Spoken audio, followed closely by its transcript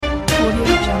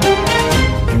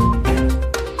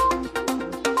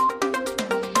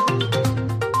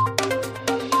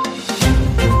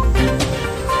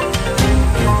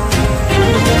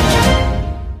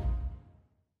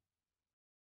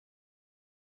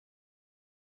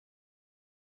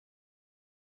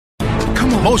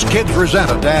Most kids resent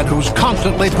a dad who's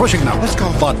constantly pushing them. Let's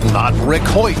go. But not Rick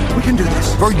Hoyt. We can do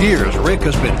this. For years, Rick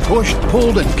has been pushed,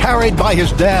 pulled, and carried by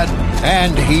his dad,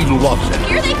 and he loves it.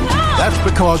 Here they come! That's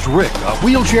because Rick, a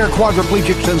wheelchair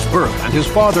quadriplegic since birth, and his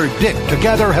father, Dick,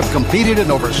 together have competed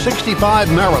in over 65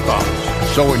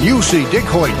 marathons. So when you see Dick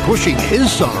Hoyt pushing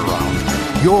his son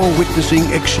around, you're witnessing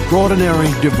extraordinary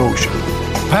devotion.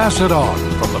 Pass it on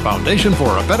from the Foundation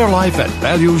for a Better Life at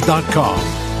values.com.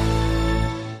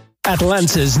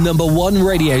 Atlanta's #1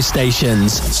 radio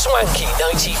stations. Swanky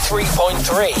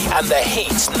 93.3 and The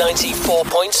Heat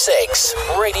 94.6.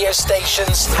 Radio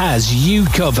stations Has you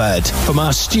covered. From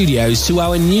our studios to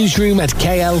our newsroom at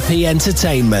KLP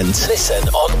Entertainment. Listen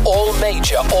on all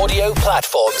major audio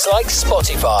platforms like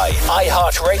Spotify,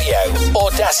 iHeartRadio,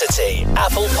 Audacity,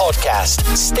 Apple Podcast,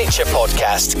 Stitcher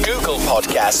Podcast, Google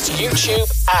Podcast, YouTube,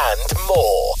 and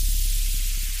more.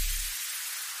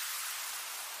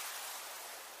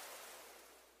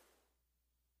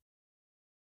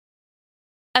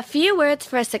 A few words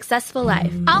for a successful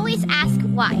life. Always ask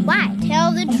why. Why?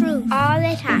 Tell the truth all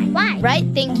the time. Why? Write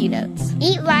thank you notes.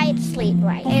 Eat right, sleep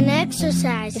right, and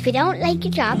exercise. If you don't like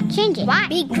your job, change it. Why?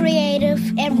 Be creative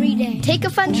every day. Take a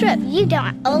fun trip. You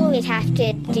don't always have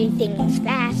to do things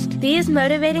fast. These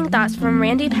motivating thoughts from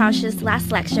Randy Pausch's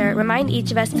last lecture remind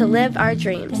each of us to live our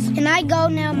dreams. Can I go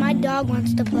now? My dog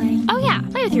wants to play. Oh yeah,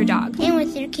 play with your dog. And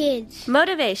with your kids.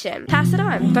 Motivation. Pass it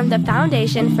on from the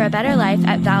Foundation for a Better Life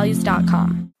at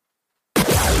values.com.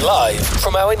 Live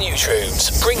from our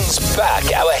newsrooms brings back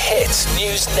our hit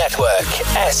news network,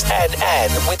 SNN,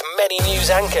 with many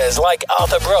news anchors like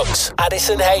Arthur Brooks,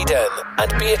 Addison Hayden,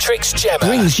 and Beatrix Gemma.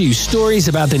 Brings you stories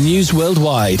about the news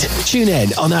worldwide. Tune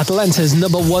in on Atlanta's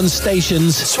 #1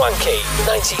 stations. Swanky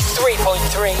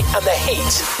 93.3 and The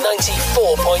Heat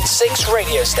 94.6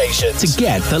 radio stations. To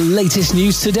get the latest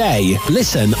news today,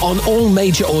 listen on all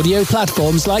major audio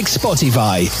platforms like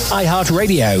Spotify,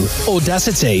 iHeartRadio,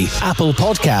 Audacity, Apple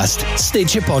Podcast,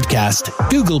 Stitcher Podcast,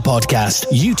 Google Podcast,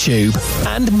 YouTube,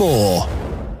 and more.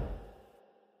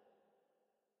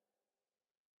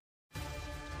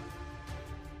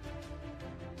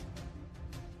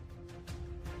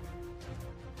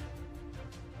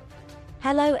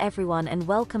 Hello everyone and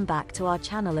welcome back to our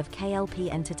channel of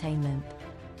KLP Entertainment.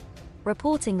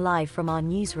 Reporting live from our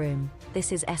newsroom,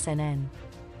 this is SNN.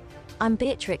 I'm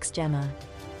Beatrix Gemma.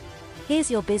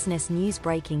 Here's your business news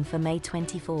breaking for May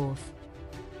 24th.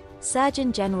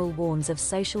 Surgeon General warns of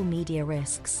social media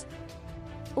risks.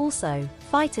 Also,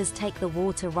 fighters take the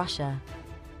war to Russia.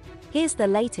 Here's the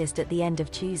latest at the end of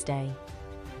Tuesday.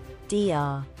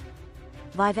 Dr.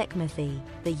 Vivek Murthy,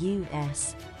 the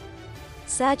U.S.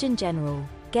 Surgeon General,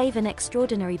 gave an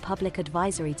extraordinary public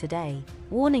advisory today,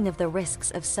 warning of the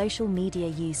risks of social media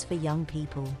use for young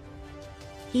people.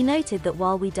 He noted that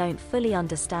while we don't fully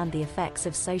understand the effects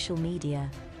of social media,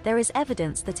 there is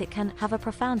evidence that it can have a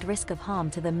profound risk of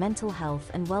harm to the mental health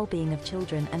and well-being of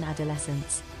children and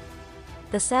adolescents.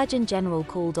 The Surgeon General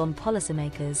called on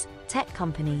policymakers, tech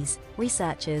companies,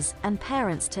 researchers, and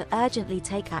parents to urgently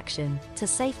take action to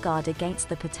safeguard against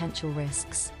the potential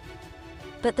risks.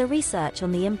 But the research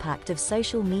on the impact of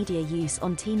social media use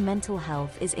on teen mental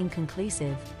health is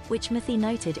inconclusive, which Murthy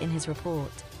noted in his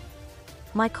report.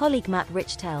 My colleague Matt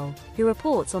Richtell, who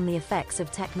reports on the effects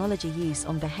of technology use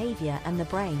on behavior and the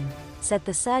brain, said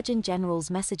the Surgeon General's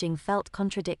messaging felt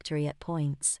contradictory at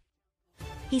points.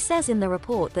 He says in the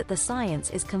report that the science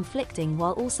is conflicting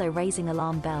while also raising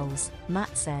alarm bells,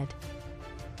 Matt said.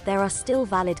 There are still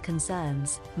valid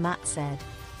concerns, Matt said.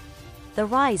 The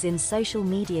rise in social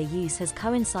media use has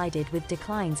coincided with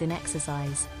declines in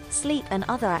exercise, sleep and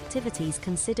other activities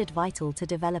considered vital to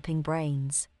developing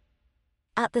brains.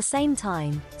 At the same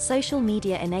time, social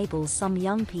media enables some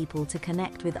young people to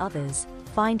connect with others,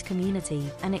 find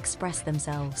community, and express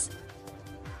themselves.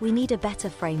 We need a better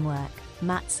framework,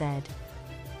 Matt said.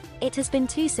 It has been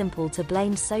too simple to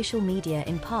blame social media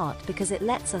in part because it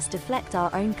lets us deflect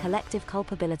our own collective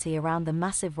culpability around the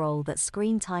massive role that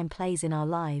screen time plays in our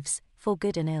lives, for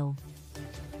good and ill.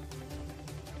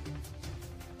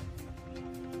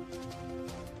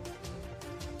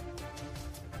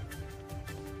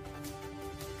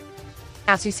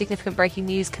 Now to significant breaking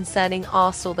news concerning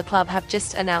Arsenal. The club have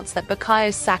just announced that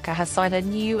Bukayo Saka has signed a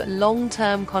new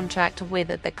long-term contract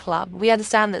with the club. We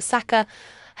understand that Saka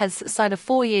has signed a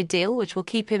 4-year deal which will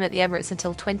keep him at the Emirates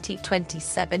until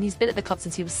 2027. He's been at the club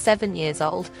since he was 7 years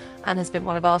old and has been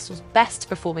one of Arsenal's best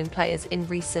performing players in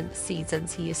recent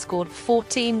seasons. He has scored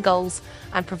 14 goals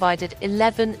and provided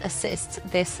 11 assists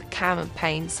this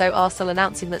campaign. So Arsenal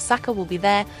announcing that Saka will be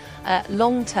there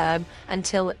long term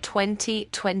until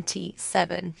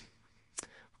 2027.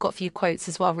 got a few quotes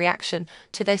as well, reaction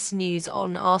to this news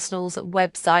on Arsenal's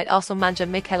website. Arsenal manager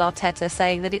Mikel Arteta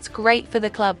saying that it's great for the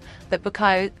club that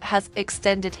Bukayo has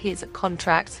extended his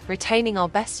contract. Retaining our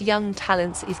best young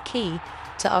talents is key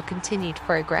to our continued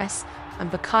progress,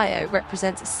 and Bukayo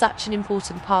represents such an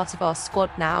important part of our squad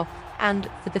now and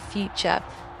for the future.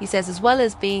 He says, as well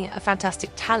as being a fantastic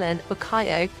talent,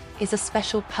 Bukayo is a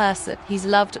special person. He's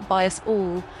loved by us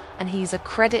all, and he's a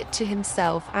credit to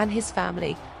himself and his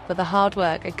family for the hard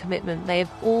work and commitment they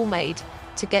have all made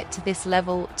to get to this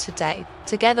level today.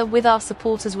 Together with our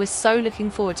supporters, we're so looking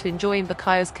forward to enjoying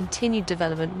Bukayo's continued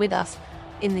development with us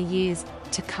in the years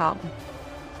to come.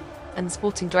 And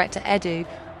sporting director Edu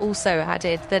also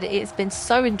added that it's been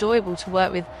so enjoyable to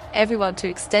work with everyone to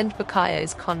extend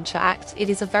Bukayo's contract. It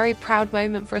is a very proud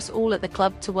moment for us all at the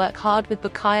club to work hard with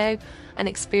Bukayo and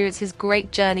experience his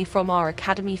great journey from our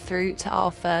academy through to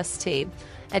our first team.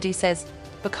 Edu says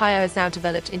Bukayo has now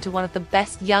developed into one of the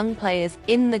best young players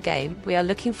in the game. We are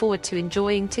looking forward to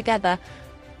enjoying together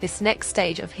this next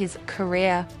stage of his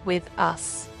career with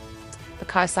us.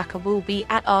 Bukayo Saka will be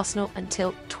at Arsenal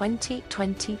until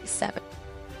 2027.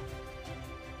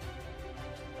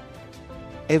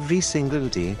 Every single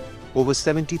day, over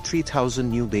 73,000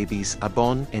 new babies are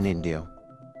born in India.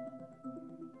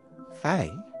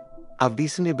 I've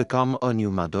recently become a new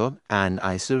mother, and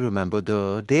I still remember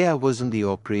the day I was in the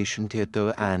operation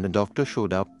theatre and the doctor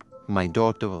showed up, my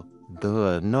daughter.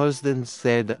 The nurse then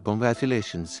said,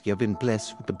 "Congratulations, you've been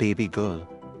blessed with a baby girl."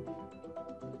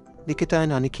 Nikita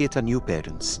and Aniket are new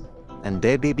parents, and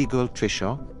their baby girl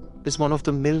Trisha is one of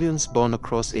the millions born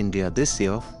across India this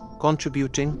year,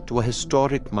 contributing to a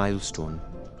historic milestone.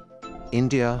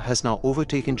 India has now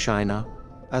overtaken China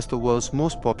as the world's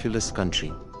most populous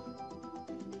country.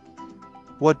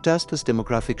 What does this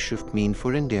demographic shift mean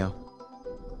for India?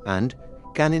 And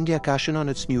can India cash in on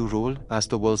its new role as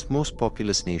the world's most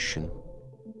populous nation?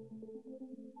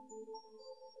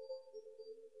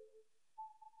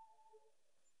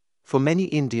 For many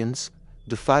Indians,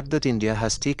 the fact that India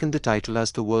has taken the title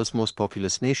as the world's most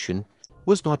populous nation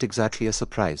was not exactly a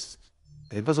surprise.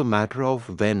 It was a matter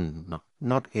of when,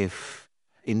 not if.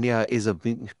 India is a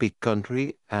big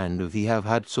country, and we have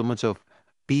had so much of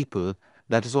people.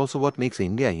 That is also what makes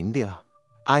India, India.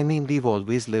 I mean, we've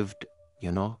always lived,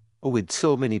 with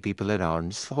so many people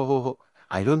around, so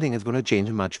I don't think it's going to change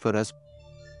much for us.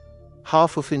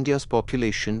 Half of India's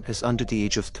population is under the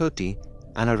age of 30,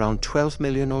 and around 12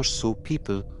 million or so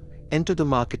people enter the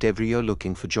market every year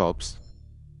looking for jobs.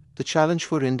 The challenge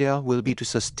for India will be to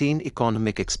sustain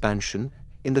economic expansion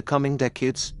in the coming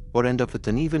decades or end up with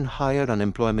an even higher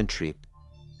unemployment rate.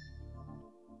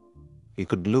 You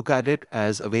could look at it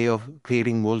as a way of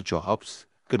creating more jobs.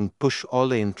 You can push all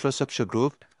the infrastructure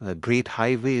growth. Great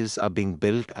highways are being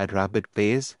built at rapid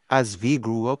pace. As we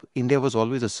grew up, India was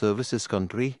always a services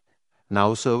country.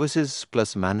 Now services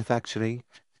plus manufacturing.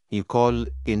 You call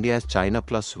India as China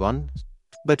 +1.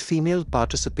 But female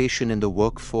participation in the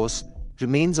workforce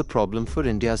remains a problem for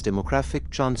India's demographic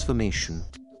transformation.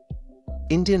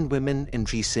 Indian women in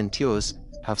recent years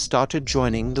have started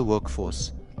joining the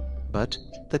workforce, but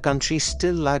the country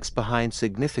still lags behind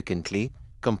significantly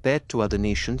compared to other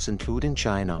nations, including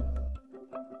China.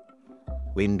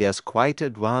 India is quite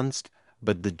advanced,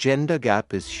 but the gender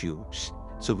gap is huge.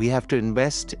 So we have to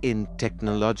invest in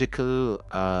technological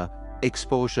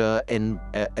exposure and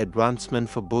advancement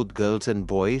for both girls and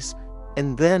boys.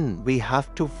 And then we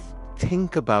have to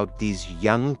think about these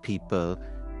young people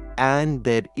and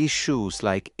their issues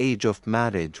like age of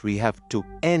marriage. We have to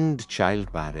end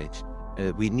child marriage.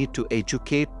 We need to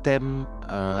educate them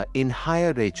in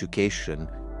higher education.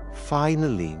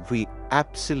 Finally, we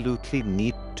absolutely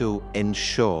need to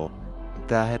ensure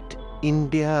that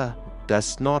India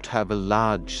does not have a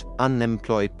large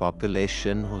unemployed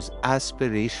population whose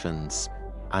aspirations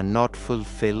are not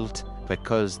fulfilled,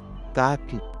 because that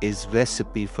is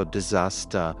recipe for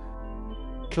disaster.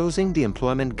 Closing the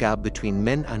employment gap between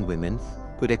men and women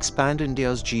could expand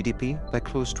India's GDP by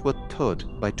close to a third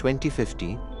by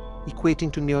 2050,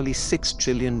 equating to nearly $6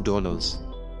 trillion.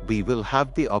 We will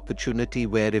have the opportunity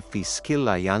where if we skill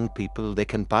our young people, they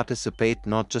can participate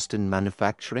not just in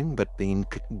manufacturing, but in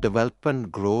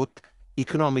development growth,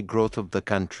 economic growth of the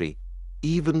country.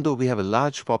 Even though we have a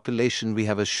large population, we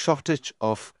have a shortage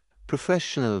of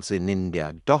professionals in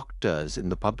India, doctors in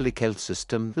the public health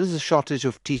system. There's a shortage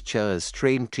of teachers,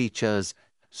 trained teachers.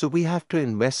 So we have to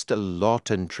invest a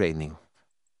lot in training.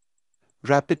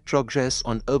 Rapid progress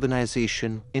on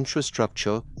urbanization,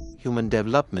 infrastructure, human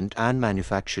development and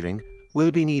manufacturing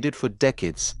will be needed for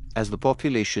decades as the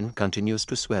population continues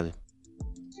to swell.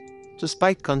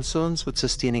 Despite concerns with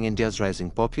sustaining India's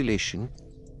rising population,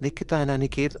 Nikita and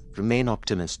Aniket, remain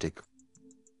optimistic.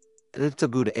 It's a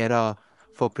good era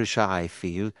for Prisha, I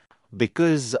feel,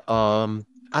 because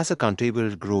as a country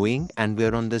we're growing and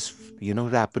we're on this,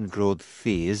 rapid growth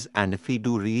phase. And if we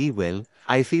do really well,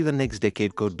 I feel the next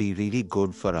decade could be really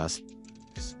good for us.